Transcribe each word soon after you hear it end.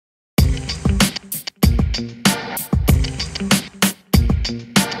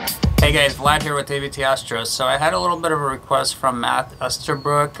Hey guys, Vlad here with AVT-Astro. So I had a little bit of a request from Matt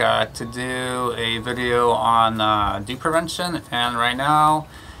Estabrook to do a video on dew prevention, and right now,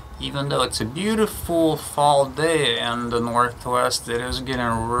 even though it's a beautiful fall day in the Northwest, it is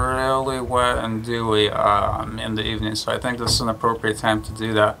getting really wet and dewy in the evening, so I think this is an appropriate time to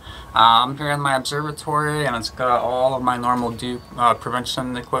do that. I'm here in my observatory, and it's got all of my normal dew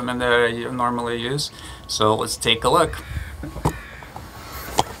prevention equipment that I normally use, so let's take a look.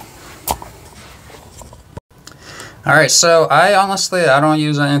 Alright, so I don't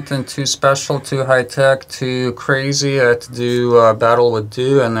use anything too special, too high-tech, too crazy to do battle with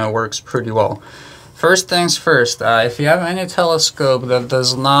dew, and it works pretty well. First things first, if you have any telescope that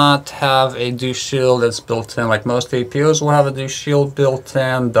does not have a dew shield that's built in, like most APOs will have a dew shield built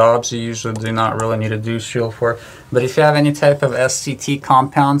in, Dobbs you usually do not really need a dew shield for, but if you have any type of SCT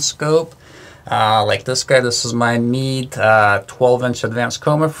compound scope, like this guy, this is my Meade 12-inch advanced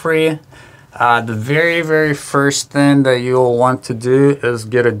coma-free. The very first thing that you'll want to do is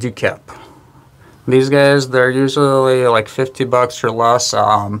get a dew cap. These guys, they're usually like 50 bucks or less.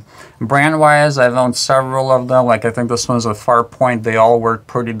 Brand wise, I've owned several of them. Like I think this one's a Farpoint. They all work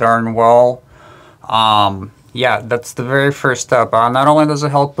pretty darn well. Yeah, that's the very first step. Not only does it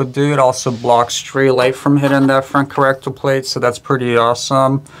help with dew, it also blocks stray light from hitting that front corrector plate, so that's pretty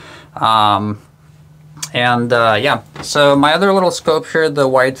awesome. Yeah, so my other little scope here, the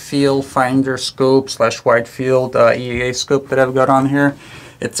wide field finder scope / wide field EEA scope that I've got on here,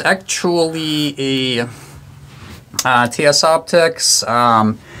 it's actually a TS Optics.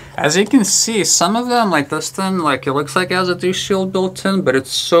 As you can see, some of them, like this thing, like it looks like it has a dew shield built in, but it's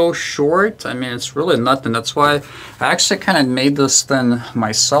so short. I mean, it's really nothing. That's why I actually kind of made this thing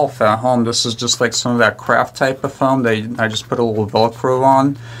myself at home. This is just like some of that craft type of foam that I just put a little Velcro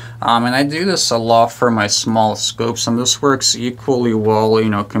on. And I do this a lot for my small scopes, and this works equally well, you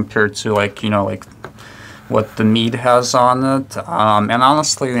know, compared to like, you know, like what the Meade has on it. And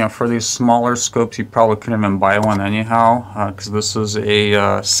honestly, you know, for these smaller scopes, you probably couldn't even buy one anyhow, because this is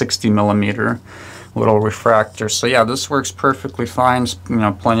a 60 millimeter little refractor. So yeah, this works perfectly fine. You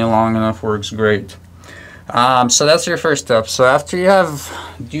know, plenty long enough, works great. So that's your first step. So after you have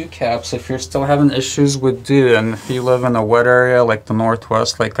dew caps, if you're still having issues with dew, and if you live in a wet area like the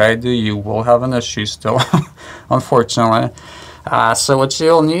Northwest like I do, you will have an issue still, unfortunately. So what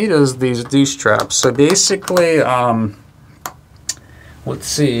you'll need is these dew straps. So basically, let's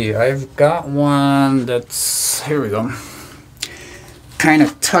see, I've got one that's, here we go, kind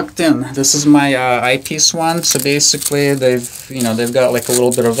of tucked in. This is my eyepiece one. So basically they've got like a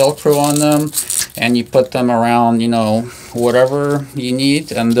little bit of Velcro on them, and you put them around, you know, whatever you need,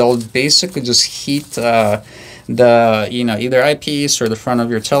 and they'll basically just heat the, you know, either eyepiece or the front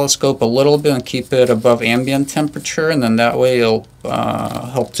of your telescope a little bit and keep it above ambient temperature, and then that way it'll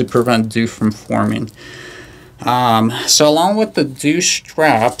help to prevent dew from forming. So along with the dew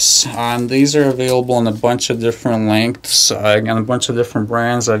straps, these are available in a bunch of different lengths, and a bunch of different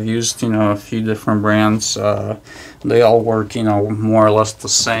brands. I've used, you know, a few different brands. They all work, you know, more or less the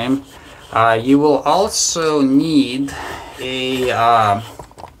same. You will also need a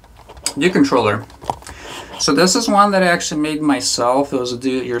dew controller. So this is one that I actually made myself. It was a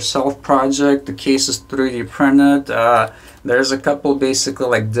do-it-yourself project. The case is 3D printed. There's a couple basically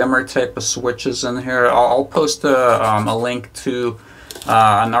like dimmer type of switches in here. I'll post a link to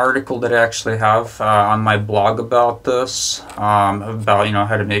an article that I actually have on my blog about this, about, you know,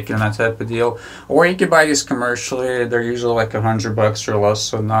 how to make it and that type of deal. Or you can buy these commercially. They're usually like $100 bucks or less,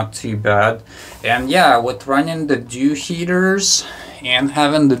 so not too bad. And yeah, with running the dew heaters and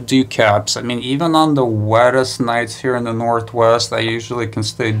having the dew caps, I mean, even on the wettest nights here in the Northwest, I usually can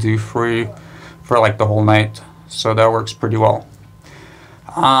stay dew free for like the whole night, so that works pretty well.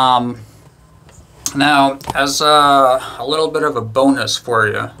 Now, as a little bit of a bonus for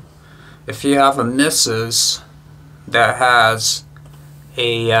you, if you have a missus that has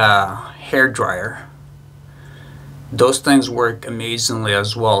a hair dryer, those things work amazingly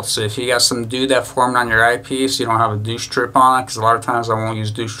as well. So if you got some dew that formed on your eyepiece, you don't have a dew strip on it, because a lot of times I won't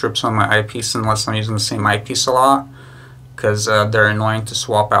use dew strips on my eyepiece unless I'm using the same eyepiece a lot, because they're annoying to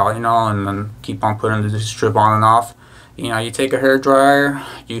swap out, you know, and then keep on putting the dew strip on and off. You know, you take a hair dryer,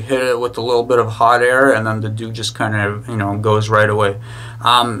 you hit it with a little bit of hot air, and then the dew just kind of, you know, goes right away.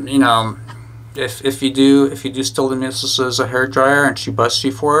 You know, if you do steal the missus's a hair dryer and she busts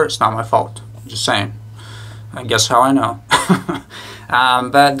you for it, it's not my fault. I'm just saying. I guess how I know.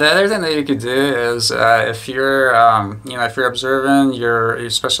 But the other thing that you could do is if you're, you know, if you're observing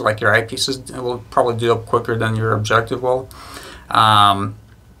especially like your eyepieces, it will probably do up quicker than your objective will.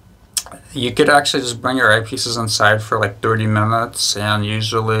 You could actually just bring your eyepieces inside for like 30 minutes, and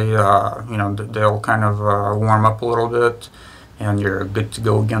usually, you know, they'll kind of warm up a little bit, and you're good to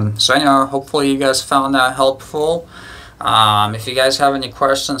go again. So, you know, hopefully you guys found that helpful. If you guys have any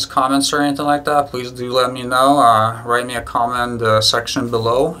questions, comments, or anything like that, please do let me know. Write me a comment section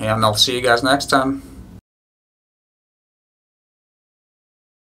below, and I'll see you guys next time.